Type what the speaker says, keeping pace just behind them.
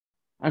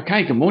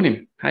Okay, good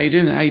morning. How you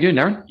doing? How you doing,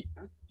 Darren?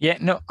 Yeah,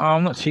 no,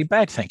 I'm not too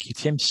bad, thank you,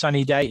 Tim.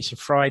 Sunny day. It's a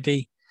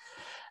Friday,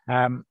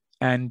 and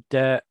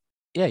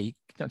yeah,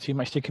 not too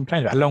much to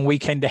complain about. A long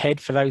weekend ahead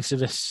for those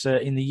of us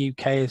in the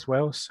UK as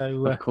well.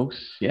 So, Of course.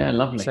 Yeah,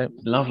 lovely. so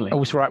Lovely.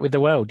 all's right with the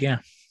world, yeah.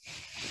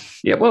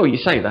 Yeah, well, you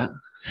say that.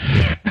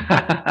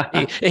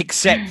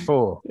 Except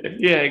for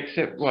Yeah,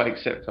 except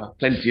for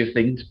plenty of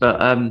things, but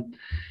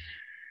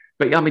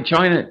yeah, I mean,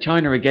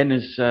 China again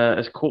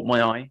has caught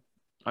my eye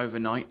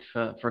overnight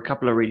for a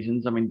couple of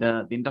reasons. I mean,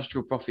 the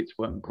industrial profits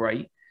weren't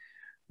great.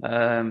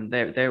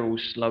 They're all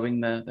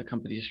slowing. The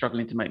companies are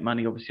struggling to make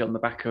money, obviously on the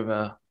back of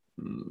a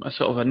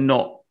sort of a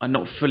not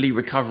fully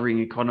recovering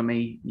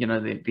economy. You know,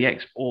 the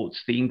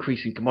exports, the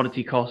increase in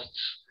commodity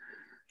costs,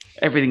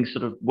 everything's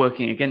sort of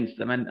working against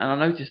them. And I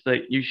noticed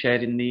that you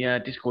shared in the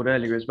Discord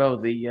earlier as well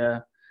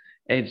the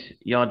Ed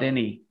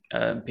Yardeni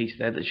piece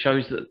there that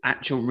shows that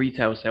actual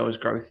retail sales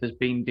growth has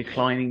been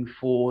declining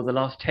for the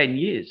last 10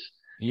 years.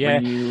 yeah,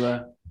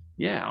 When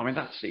yeah, I mean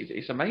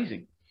it's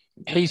amazing,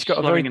 just he's got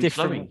a very slowing and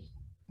different slowing.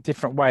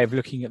 different way of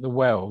looking at the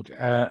world,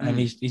 and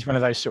Mm, he's one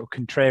of those sort of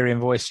contrarian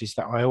voices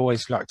that I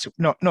always like to.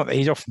 Not that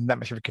he's often that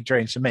much of a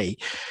contrarian to me,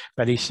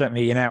 but he's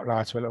certainly an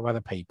outlier to a lot of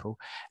other people,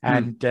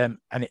 mm,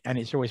 and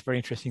it's always very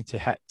interesting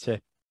to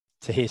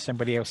hear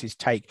somebody else's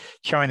take.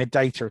 China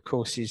data, of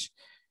course, is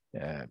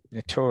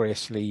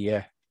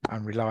notoriously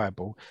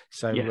unreliable.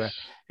 So yes.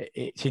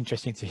 it's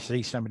interesting to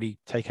see somebody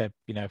take a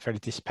very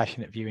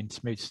dispassionate view and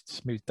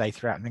smooth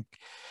data out and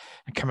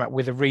come up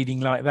with a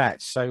reading like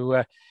that.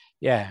 So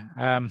yeah,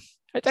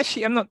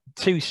 actually, I'm not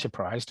too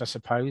surprised. I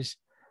suppose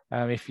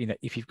if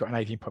you've got an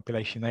aging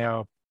population, they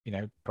are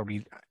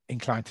probably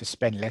inclined to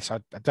spend less.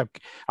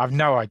 I've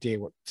no idea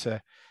what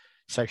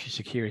social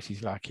security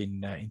is like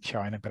in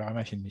China, but I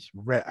imagine it's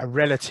a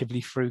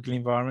relatively frugal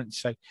environment.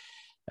 So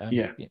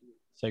Yeah. yeah,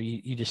 so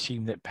you'd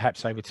assume that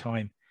perhaps over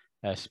time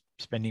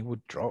spending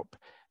would drop,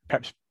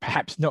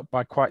 perhaps not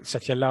by quite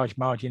such a large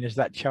margin as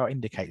that chart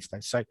indicates,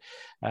 though. So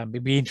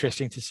it'd be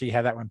interesting to see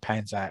how that one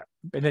pans out.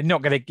 But they're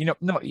not going to,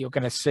 not that you're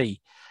going to see,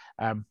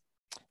 um,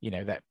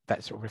 that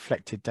sort of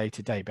reflected day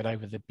to day. But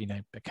over the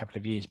a couple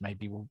of years,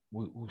 maybe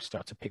we'll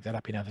start to pick that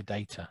up in other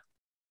data.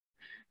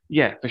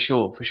 Yeah, for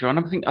sure, for sure. And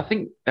I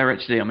think they're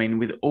actually, I mean,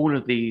 with all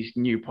of these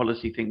new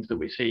policy things that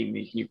we're seeing,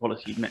 these new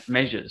policy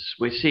measures,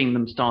 we're seeing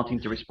them starting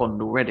to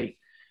respond already.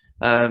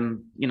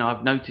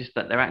 I've noticed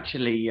that they're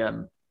actually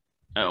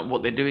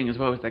what they're doing as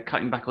well is they're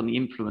cutting back on the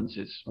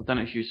influences. I don't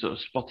know if you sort of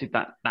spotted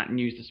that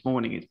news this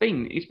morning.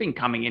 It's been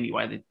coming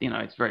anyway.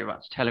 It's very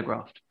much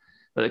telegraphed,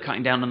 but they're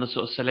cutting down on the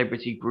sort of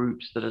celebrity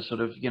groups that are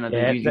sort of they're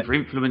Yeah, using for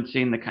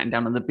influencing. They're cutting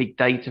down on the big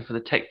data for the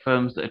tech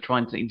firms that are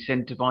trying to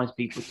incentivize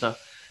people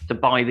to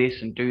buy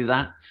this and do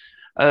that.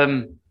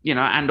 And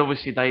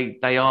obviously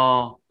they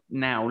are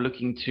now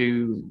looking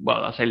to,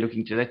 well, I say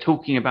looking to, they're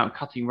talking about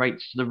cutting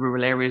rates to the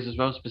rural areas as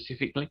well,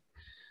 specifically,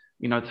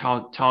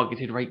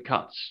 targeted rate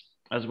cuts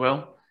as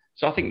well.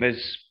 So I think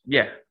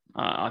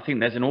I think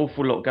there's an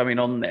awful lot going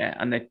on there,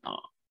 and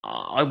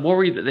I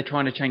worry that they're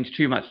trying to change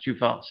too much too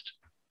fast.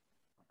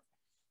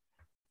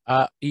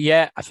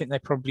 yeah, I think they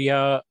probably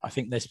are. I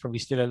think there's probably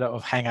still a lot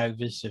of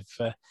hangovers of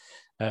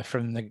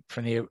from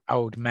the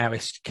old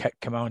Maoist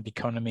command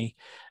economy,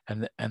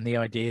 and the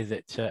idea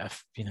that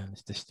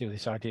there's still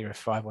this idea of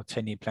 5 or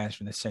 10 year plans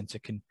from the centre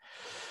can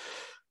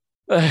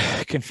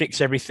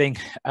fix everything.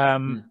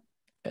 Mm.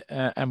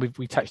 And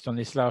we touched on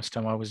this last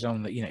time I was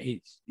on, that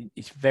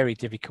it's very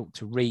difficult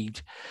to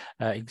read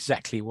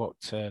exactly what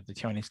the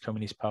Chinese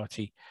Communist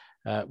Party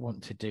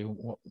want to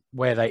do,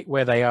 where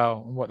they are,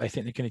 and what they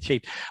think they can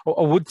achieve. What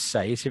I would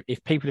say is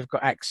if people have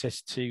got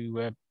access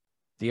to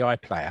the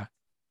iPlayer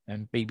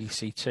and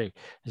BBC Two,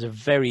 there's a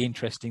very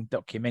interesting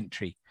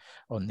documentary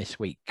on this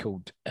week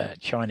called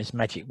China's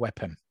Magic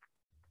Weapon,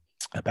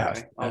 about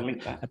Okay, I'll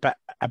link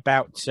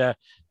that.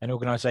 an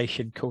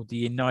organisation called the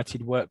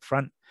United Work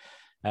Front,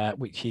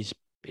 which is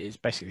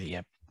basically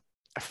a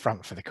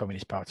front for the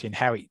Communist Party, and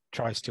how it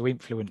tries to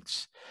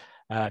influence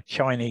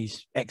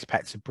Chinese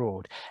expats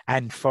abroad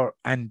and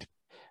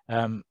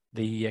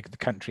the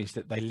countries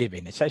that they live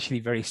in. It's actually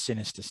very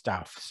sinister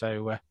stuff.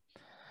 So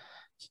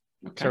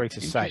Okay,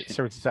 interesting.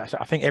 sorry to say. So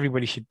I think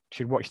everybody should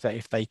watch that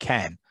if they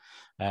can,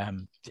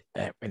 and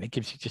it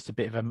gives you just a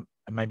bit of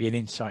maybe an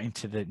insight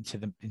into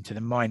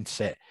the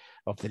mindset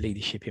of the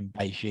leadership in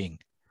Beijing,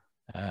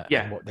 and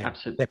Yeah, what they're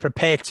absolutely.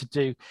 prepared to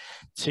do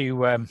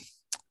to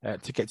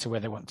get to where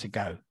they want to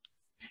go.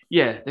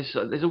 Yeah,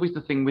 there's always the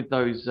thing with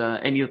those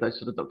any of those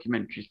sort of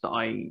documentaries that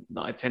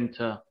I tend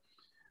to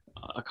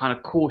I kind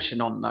of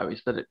caution on, though,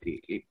 is that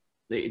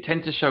it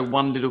tends to show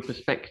one little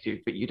perspective,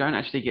 but you don't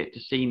actually get to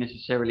see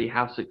necessarily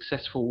how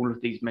successful all of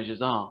these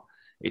measures are.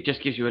 It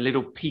just gives you a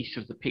little piece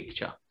of the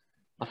picture.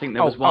 I think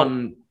there was Oh, oh,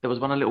 one there was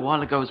one a little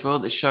while ago as well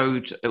that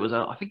showed it was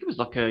I think it was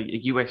like a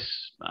US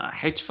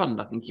hedge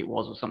fund, I think it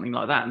was, or something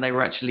like that, and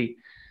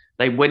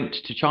they went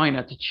to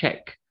China to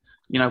check,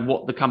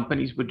 what the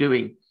companies were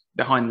doing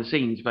behind the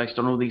scenes based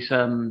on all these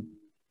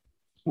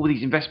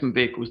investment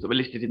vehicles that were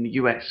listed in the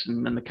US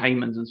and the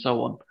Caymans and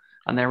so on.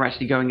 and they were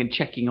actually going and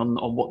checking on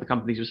what the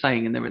companies were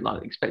saying, and they were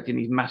like expecting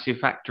these massive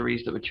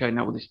factories that were churning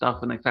out all this stuff,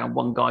 and they found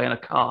one guy in a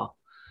car,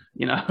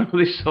 all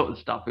this sort of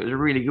stuff. It was a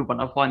really good one.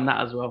 I find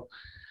that as well.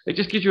 It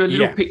just gives you a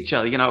little Yeah. picture,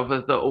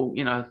 of the all,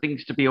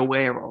 things to be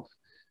aware of.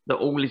 That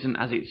all isn't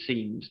as it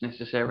seems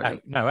necessarily.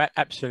 No,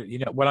 absolutely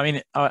not. Well, I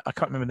mean, I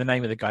can't remember the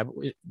name of the guy, but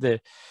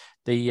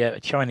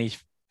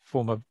the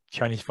former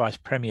Chinese vice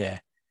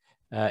premier,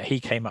 he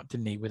came up,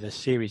 didn't he, with a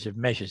series of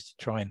measures to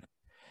try and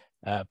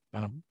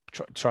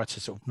try to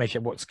sort of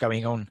measure what's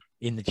going on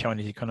in the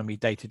Chinese economy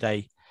day to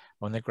day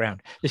on the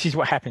ground. This is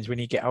what happens when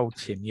you get old,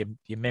 Tim.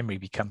 Your memory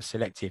becomes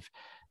selective.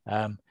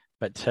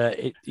 But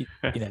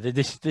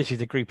this is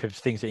the group of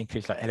things that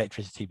includes like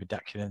electricity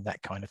production and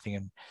that kind of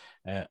thing,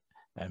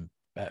 and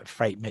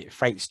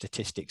freight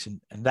statistics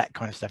and that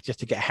kind of stuff, just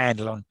to get a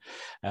handle on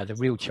the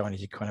real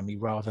Chinese economy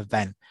rather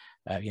than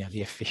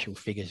the official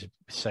figures of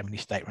so many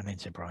state-run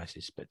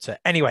enterprises. But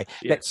anyway,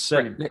 let's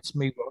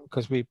move on,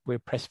 because we're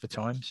pressed for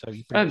time. So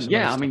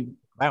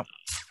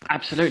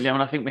absolutely.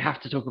 I think we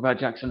have to talk about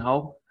Jackson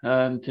Hole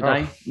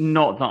today.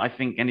 Not that I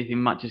think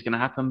anything much is going to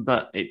happen,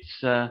 but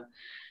it's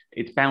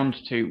bound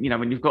to.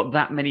 When you've got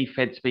that many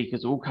Fed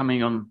speakers all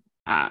coming on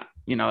at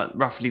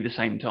roughly the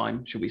same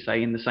time, should we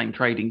say, in the same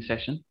trading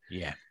session.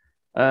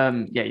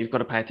 You've got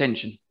to pay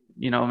attention.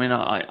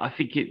 I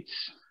think it's,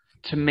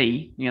 to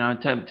me,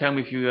 tell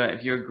me if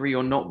you agree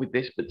or not with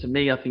this, but to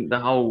me, I think the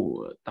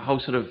whole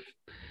sort of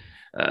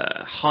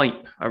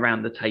hype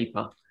around the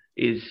taper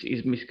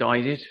is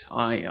misguided.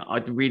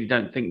 I really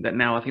don't think that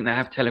now. I think they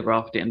have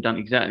telegraphed it and done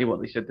exactly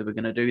what they said they were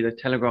going to do. They've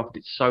telegraphed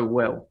it so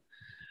well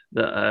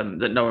that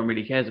that no one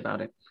really cares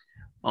about it.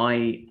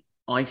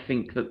 I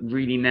think that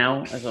really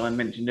now, as I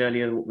mentioned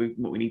earlier,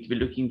 what we need to be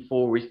looking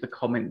for is the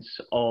comments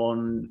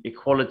on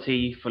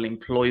equality, full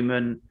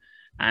employment,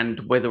 and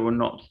whether or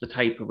not the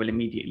taper will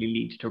immediately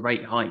lead to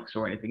rate hikes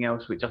or anything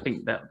else, which I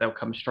think that they'll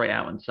come straight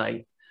out and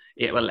say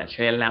it will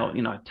actually allow,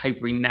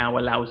 tapering now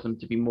allows them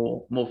to be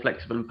more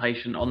flexible and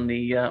patient on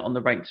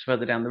the rates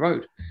further down the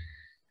road.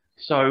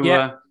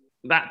 So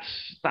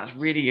that's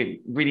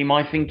really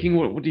my thinking.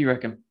 What do you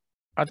reckon?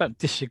 I don't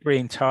disagree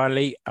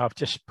entirely. I've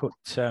just put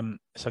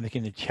something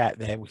in the chat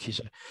there, which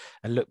is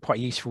a quite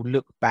useful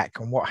look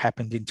back on what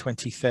happened in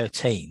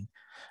 2013.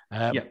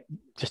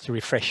 Just to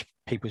refresh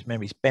people's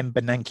memories, Ben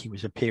Bernanke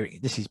was appearing.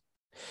 This is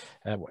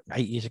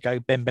 8 years ago.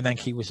 Ben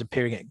Bernanke was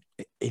appearing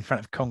in front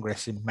of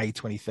Congress in May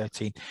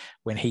 2013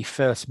 when he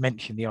first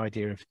mentioned the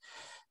idea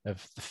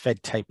of the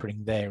Fed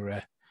tapering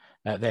their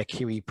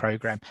QE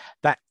program.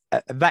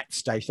 At that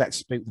stage, that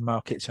spooked the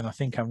markets, and I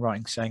think I'm right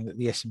in saying that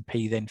the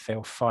S&P then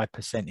fell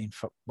 5%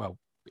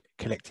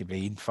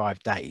 collectively in 5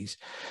 days.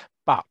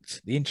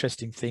 But the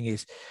interesting thing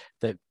is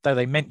that though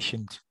they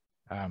mentioned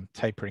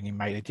tapering in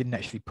May, they didn't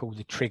actually pull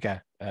the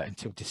trigger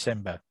until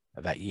December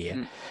of that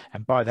year.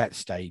 And by that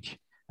stage,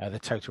 the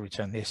total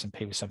return of the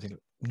S&P was something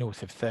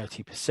north of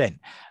 30%.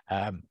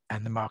 And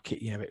the market,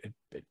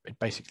 it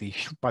basically,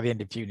 by the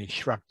end of June, it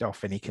shrugged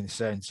off any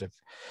concerns of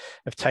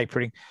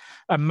tapering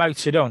and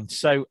motored on.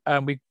 So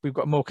we've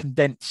got a more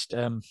condensed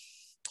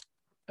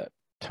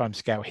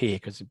timescale here,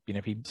 because,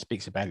 if he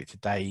speaks about it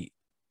today,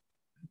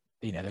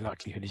 the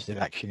likelihood is that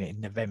action in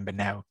November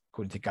now,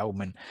 according to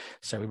Goldman.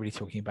 So we're really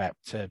talking about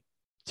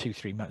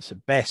 2-3 months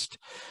at best.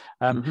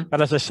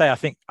 But as I say, I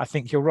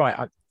think you're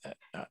right.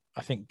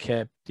 I think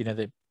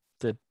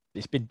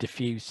it's been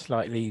diffused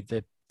slightly,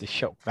 the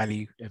shock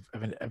value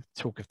of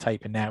talk of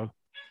taper now.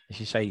 As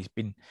you say, it's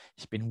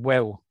been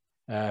well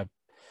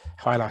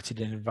highlighted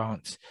in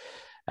advance,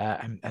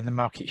 and the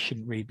market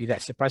shouldn't really be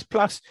that surprised.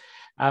 Plus,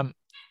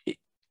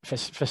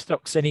 for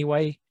stocks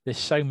anyway, there's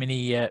so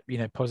many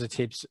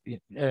positives.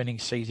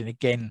 Earnings season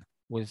again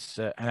was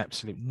an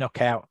absolute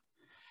knockout.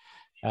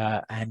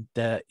 And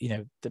the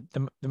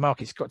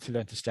market's got to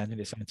learn to stand on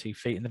its own 2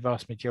 feet, and the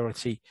vast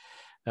majority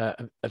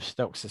of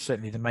stocks,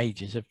 certainly the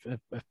majors, have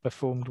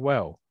performed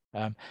well.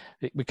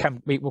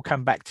 We will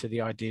come back to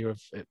the idea of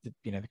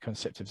the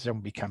concept of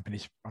zombie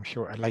companies, I'm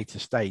sure, at a later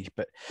stage.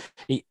 But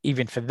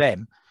even for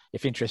them,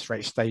 if interest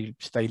rates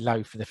stay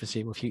low for the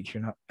foreseeable future,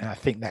 and I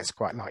think that's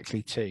quite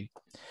likely too.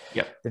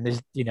 Then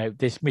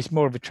there's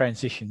more of a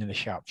transition than a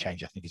sharp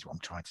change, I think, is what I'm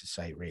trying to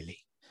say, really.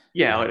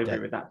 Yeah, I'd agree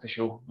with that for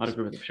sure.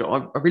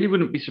 I really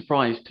wouldn't be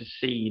surprised to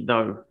see,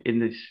 though, in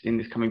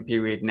this coming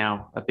period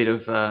now, a bit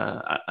of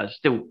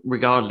still,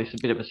 regardless, a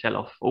bit of a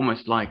sell-off,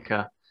 almost like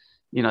that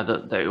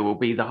it will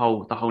be the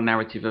whole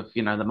narrative of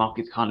the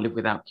markets can't live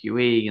without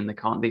QE, and they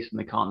can't this and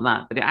they can't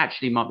that. But it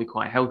actually might be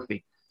quite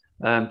healthy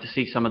to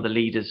see some of the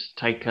leaders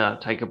take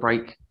a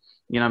break.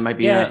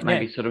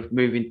 Maybe sort of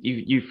moving.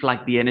 You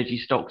flagged the energy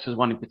stocks as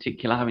one in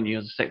particular, haven't you?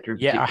 As a sector in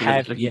particular,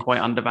 that's looking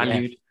quite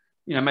undervalued.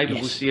 Maybe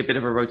we'll see a bit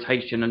of a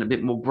rotation and a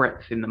bit more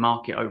breadth in the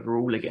market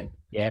overall again.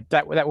 Yeah,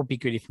 that would be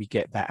good if we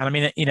get that. And I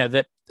mean,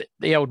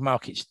 the old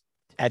market's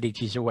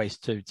adage is always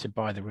to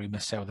buy the rumor,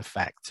 sell the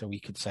fact. So we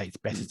could say it's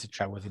better to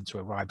travel than to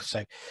arrive.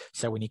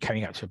 So when you're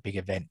coming up to a big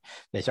event,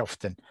 there's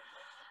often,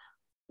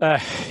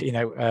 as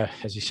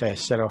you say, a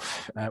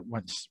sell-off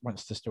once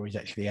the story's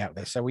actually out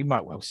there. So we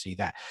might well see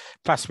that.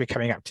 Plus, we're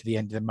coming up to the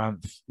end of the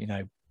month.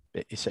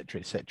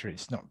 etc., etc.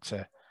 It's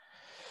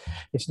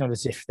not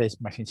as if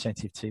there's much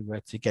incentive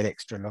to get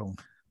extra long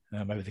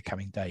over the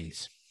coming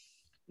days.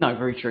 No,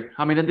 very true.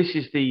 I mean, and this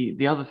is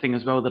the other thing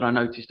as well that I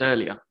noticed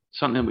earlier.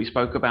 Something we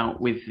spoke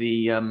about with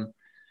the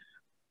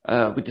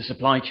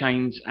supply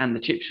chains and the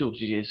chip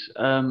shortages.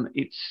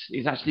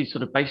 It's actually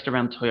sort of based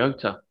around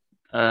Toyota.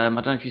 I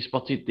don't know if you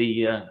spotted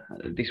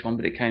this one,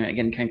 but it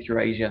came through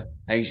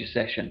Asia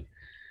session.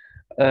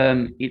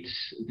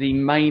 It's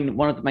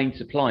one of the main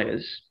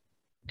suppliers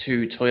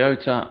to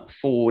Toyota,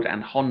 Ford,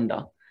 and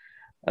Honda.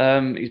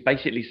 Is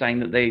basically saying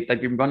that they've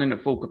been running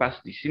at full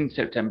capacity since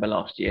September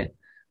last year,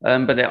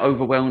 but they're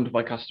overwhelmed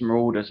by customer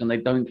orders, and they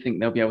don't think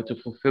they'll be able to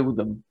fulfill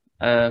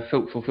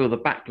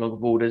the backlog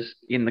of orders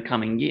in the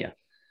coming year.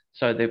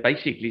 So they're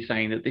basically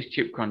saying that this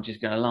chip crunch is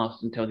going to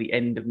last until the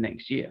end of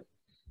next year,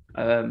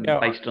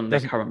 based on their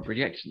current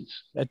projections.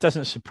 It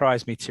doesn't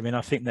surprise me, Tim, and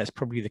I think that's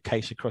probably the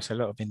case across a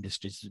lot of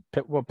industries.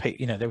 But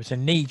there was a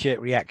knee-jerk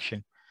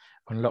reaction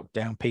on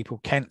lockdown. People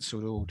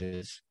cancelled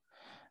orders,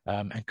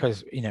 and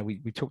because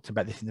we talked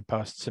about this in the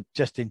past. So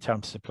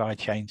just-in-time supply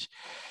chains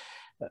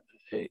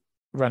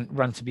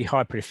run to be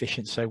hyper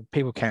efficient. So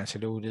people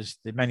cancelled orders.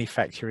 The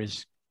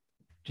manufacturers,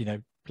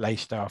 lay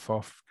staff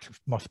off,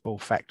 mothball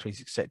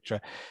factories,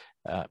 etc.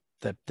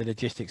 The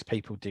logistics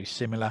people do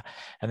similar,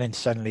 and then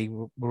suddenly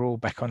we're all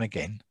back on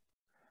again.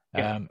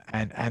 Yeah.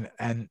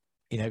 And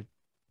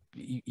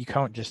you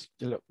can't just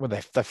look. Well,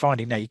 they're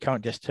finding now you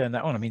can't just turn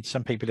that on. I mean,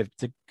 some people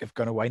have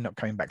gone away, not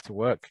coming back to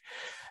work.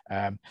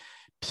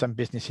 Some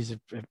businesses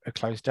are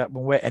closed up,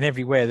 and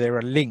everywhere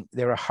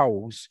there are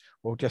holes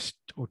or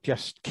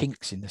just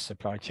kinks in the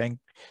supply chain.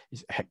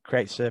 It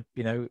creates a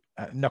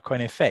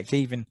knock-on effect.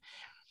 Even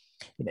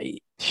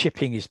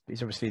shipping is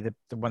obviously the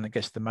one that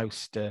gets the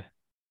most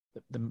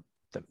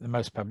the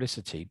most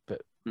publicity,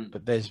 but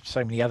there's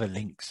so many other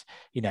links.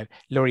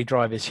 Lorry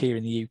drivers here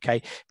in the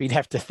UK. But you'd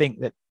have to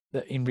think that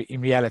in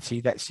reality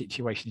that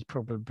situation is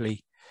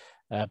probably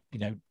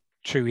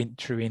true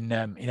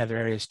in other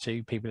areas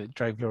too. People that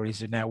drove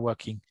lorries are now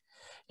working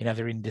in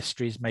other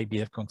industries. Maybe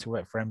they've gone to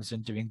work for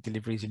Amazon doing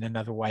deliveries in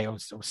another way or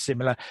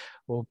similar,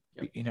 or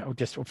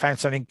or found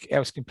something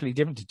else completely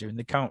different to do, and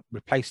they can't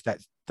replace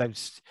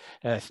those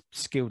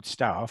skilled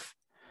staff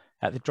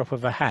at the drop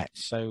of a hat.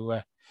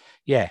 So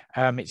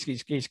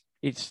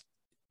it's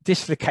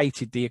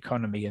dislocated the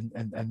economy and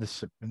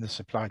the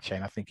supply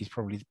chain. I think is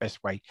probably the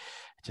best way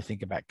to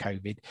think about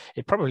COVID.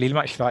 It probably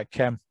much like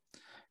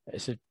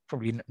it's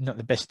probably not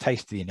the best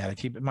taste of the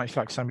analogy, but much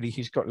like somebody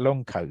who's got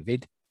long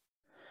COVID.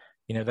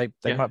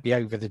 They might be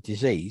over the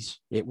disease.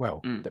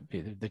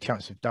 The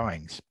chance of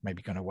dying's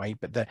maybe gone away,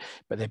 but their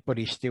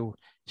body's still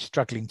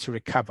struggling to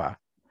recover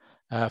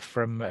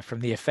from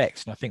the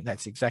effects. And I think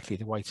that's exactly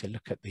the way to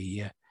look at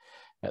the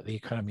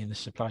economy and the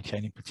supply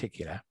chain in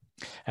particular.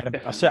 And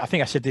I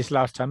think I said this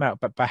last time out,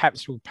 but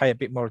perhaps we'll pay a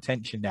bit more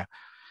attention now,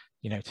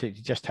 to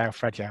just how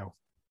fragile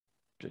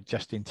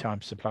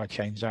just-in-time supply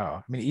chains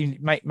are. I mean,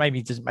 maybe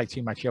it doesn't make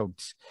too much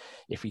odds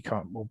if we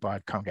can't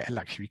get a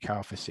luxury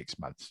car for 6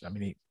 months. I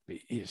mean,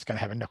 it's going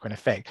to have a knock-on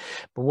effect.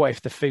 But what if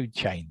the food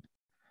chain,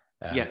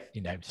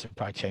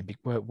 supply chain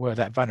were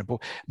that vulnerable?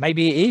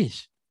 Maybe it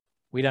is.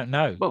 We don't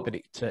know. Well, but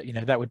it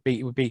would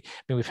be.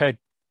 I mean, we've heard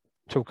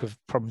talk of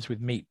problems with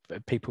meat,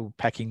 people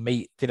packing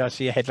meat. Did I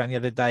see a headline the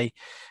other day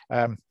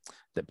that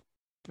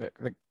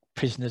the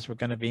prisoners were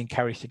going to be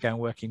encouraged to go and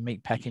work in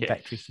meat packing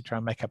factories to try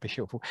and make up a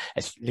shortfall?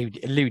 It's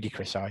a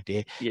ludicrous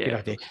idea. Good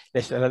idea.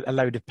 There's a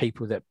load of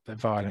people that are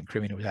violent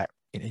criminals out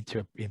into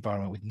an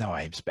environment with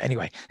knives. But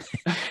anyway,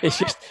 it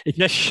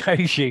just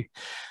shows you,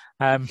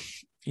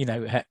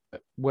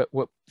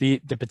 what the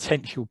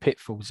potential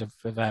pitfalls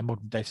of our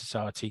modern day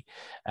society,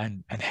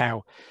 and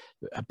how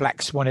a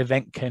black swan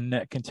event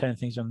can turn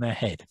things on their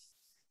head.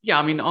 Yeah,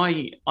 I mean,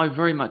 I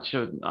very much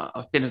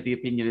I've been of the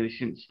opinion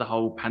since the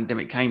whole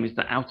pandemic came, is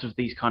that out of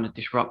these kind of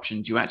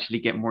disruptions, you actually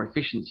get more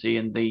efficiency,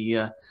 and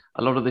a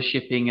lot of the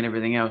shipping and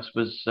everything else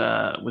was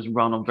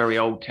run on very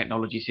old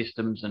technology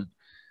systems, and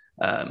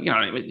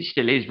it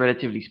still is,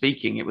 relatively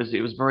speaking. It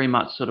was very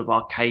much sort of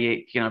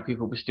archaic.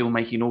 People were still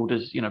making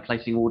orders,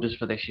 placing orders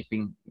for their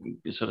shipping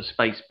sort of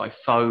space by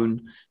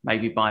phone,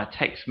 maybe by a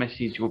text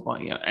message or by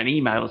an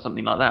email or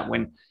something like that,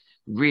 when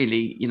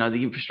really,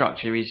 the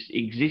infrastructure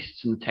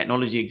exists and the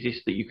technology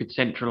exists that you could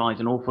centralize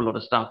an awful lot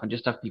of stuff and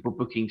just have people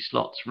booking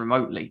slots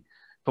remotely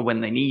for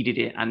when they needed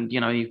it. And,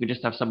 you could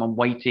just have someone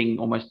waiting,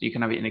 almost, you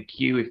can have it in a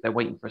queue. If they're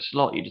waiting for a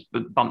slot, you just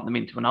bump them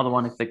into another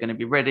one if they're going to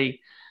be ready.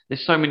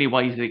 There's so many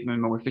ways that it can be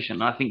more efficient.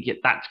 And I think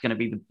that's going to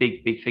be the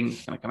big thing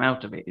that's going to come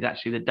out of it, is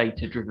actually the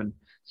data-driven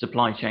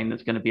supply chain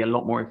that's going to be a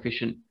lot more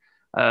efficient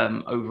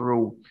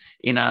overall,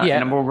 in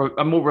a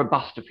more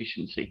robust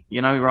efficiency,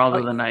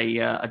 rather than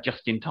a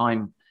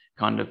just-in-time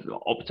kind of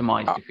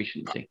optimized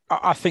efficiency.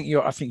 I think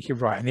you're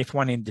right. And if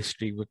one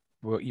industry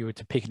you were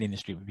to pick an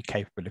industry would be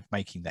capable of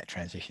making that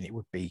transition, it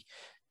would be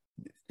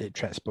the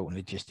transport and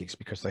logistics,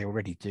 because they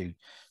already do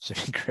some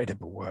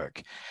incredible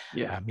work.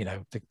 They're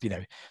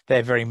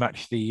very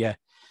much the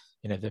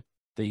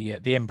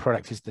end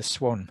product is the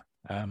swan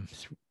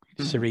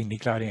serenely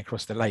gliding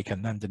across the lake,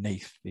 and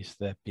underneath is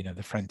the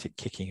the frantic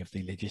kicking of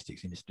the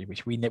logistics industry,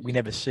 which we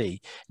never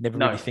see, never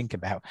really think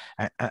about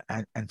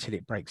until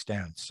it breaks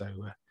down. So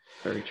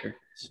very true.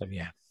 So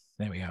yeah,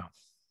 there we are.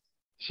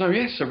 So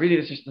yes, so really,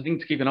 it's just the thing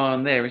to keep an eye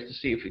on there is to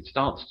see if it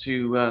starts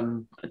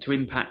to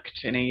impact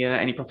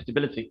any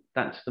profitability.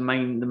 That's the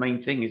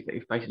main thing, is that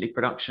if basically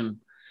production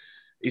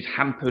is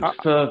hampered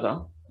further,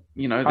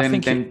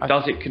 then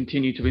does it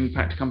continue to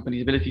impact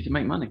companies' ability to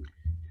make money?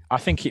 I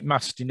think it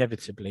must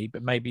inevitably,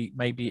 but maybe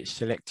it's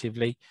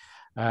selectively.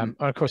 And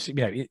of course,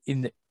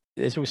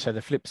 there's also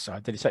the flip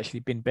side, that it's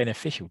actually been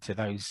beneficial to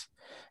those,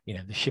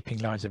 the shipping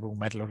lines have all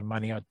made a lot of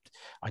money. I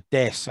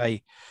dare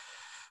say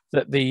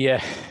that the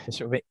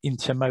sort of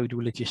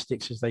intermodal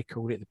logistics, as they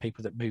call it, the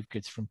people that move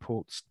goods from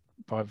ports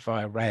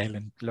via rail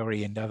and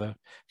lorry and other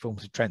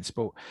forms of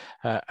transport,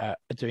 are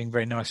doing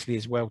very nicely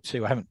as well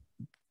too. I haven't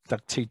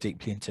dug too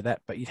deeply into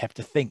that, but you'd have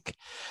to think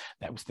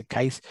that was the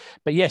case.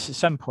 But yes, at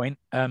some point,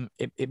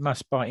 it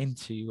must bite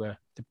into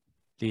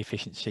the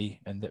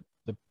efficiency and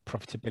the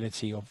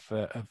profitability of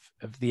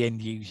the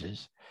end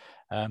users,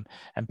 and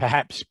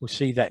perhaps we'll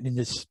see that in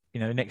this,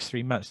 the next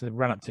 3 months, the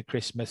run up to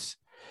Christmas,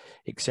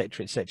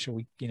 etc., etc.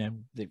 We,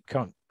 they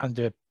can't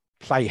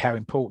underplay how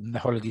important the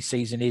holiday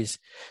season is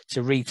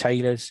to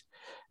retailers.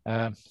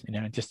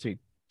 Just to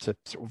sort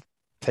of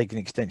take an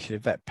extension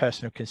of that,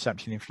 personal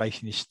consumption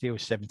inflation is still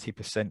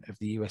 70% of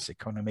the US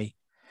economy.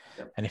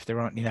 Yep. And if there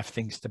aren't enough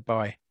things to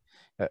buy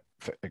at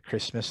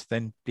Christmas,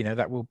 then,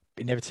 that will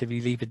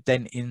inevitably leave a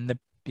dent in the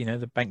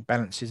bank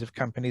balances of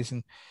companies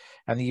and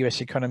the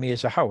US economy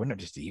as a whole, and not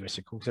just the US,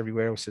 of course,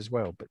 everywhere else as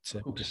well, but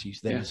we'll just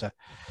use them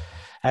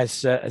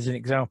as an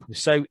example.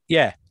 So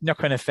yeah,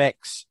 knock-on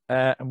effects,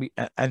 and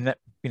that,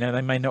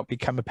 they may not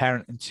become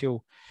apparent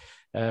until,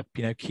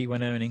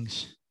 Q1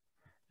 earnings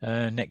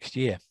next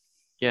year.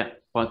 Yeah,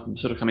 by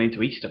sort of coming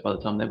into Easter by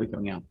the time they'll be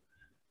coming out.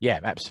 Yeah,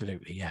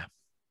 absolutely. Yeah.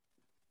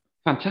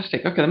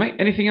 Fantastic. Okay, then, mate.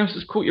 Anything else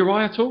that's caught your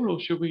eye at all, or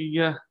should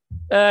we?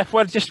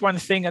 Well, just one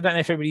thing. I don't know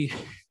if everybody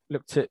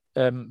looked at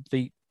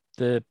the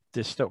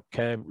stock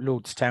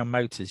Lordstown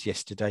Motors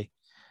yesterday.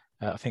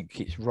 I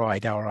think it's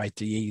RIDE, RIDE,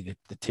 the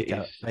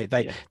ticker.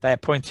 They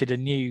appointed a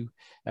new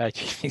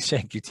chief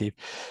executive,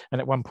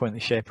 and at one point the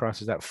share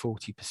price was up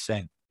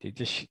 40%. It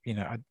just,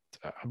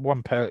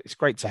 it's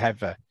great to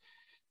have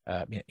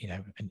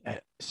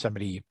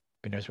somebody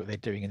who knows what they're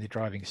doing in the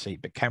driving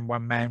seat, but can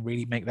one man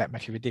really make that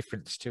much of a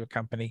difference to a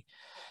company?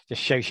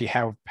 Just shows you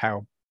how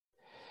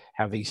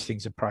these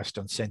things are priced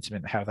on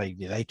sentiment, how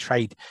they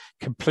trade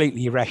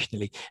completely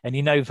irrationally. And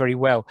very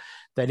well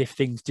that if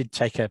things did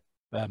take a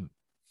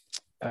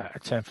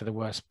turn for the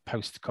worse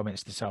post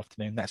comments this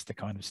afternoon, that's the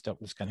kind of stock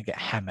that's going to get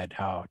hammered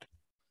hard.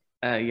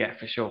 Yeah,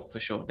 for sure,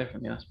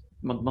 definitely. That's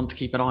one to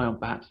keep an eye on,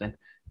 perhaps then.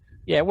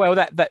 Yeah, well,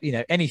 that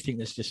anything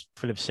that's just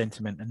full of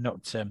sentiment and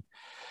not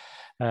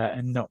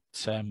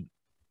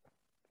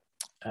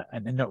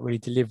really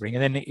delivering.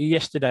 And then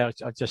yesterday, I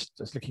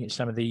was looking at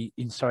some of the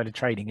insider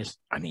trading.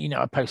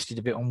 I posted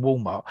a bit on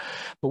Walmart,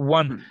 but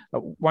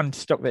one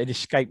stock that had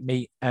escaped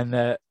me, and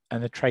the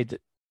trade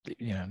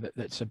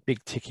that's a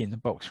big tick in the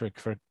box for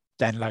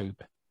Dan Loeb,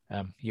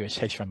 US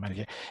hedge fund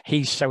manager.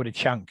 He sold a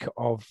chunk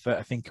of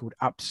a thing called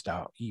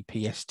Upstart,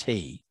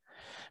 UPST.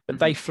 But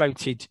they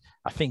floated,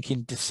 I think,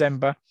 in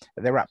December.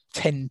 They're up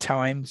 10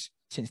 times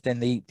since then.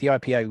 The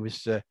IPO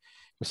was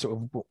sort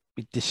of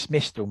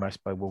dismissed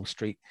almost by Wall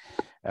Street.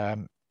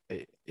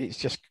 It's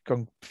just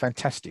gone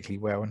fantastically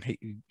well, and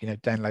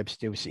Dan Loeb's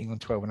still sitting on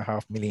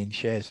 12.5 million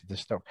shares of the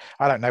stock.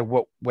 I don't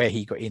know where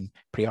he got in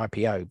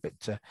pre-IPO,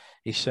 but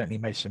he's certainly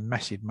made some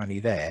massive money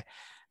there,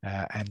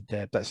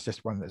 and that's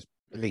just one that's,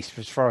 at least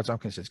as far as I'm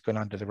concerned, it's gone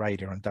under the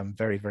radar and done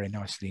very, very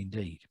nicely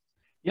indeed.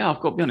 Yeah,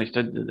 I've got to be honest.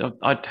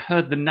 I'd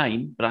heard the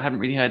name, but I haven't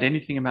really heard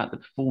anything about the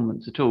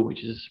performance at all,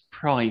 which is a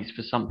surprise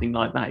for something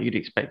like that. You'd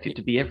expect it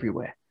to be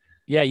everywhere.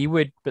 Yeah, you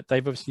would, but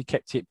they've obviously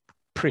kept it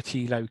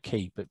pretty low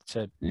key. But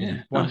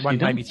one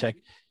maybe to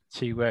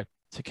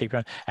keep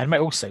on. And it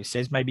also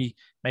says maybe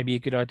a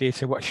good idea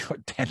to watch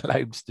what Dan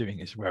Loeb's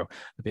doing as well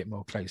a bit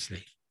more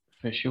closely.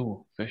 For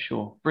sure.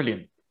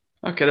 Brilliant.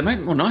 Okay, then,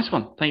 mate. Well, nice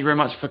one. Thank you very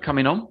much for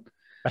coming on.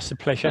 That's a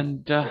pleasure.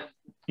 And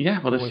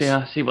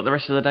let's see what the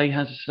rest of the day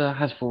has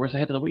for us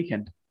ahead of the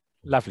weekend.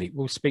 Lovely.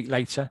 We'll speak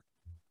later.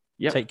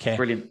 Yeah. Take care.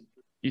 Brilliant.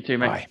 You too,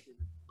 mate. Bye.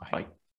 Bye.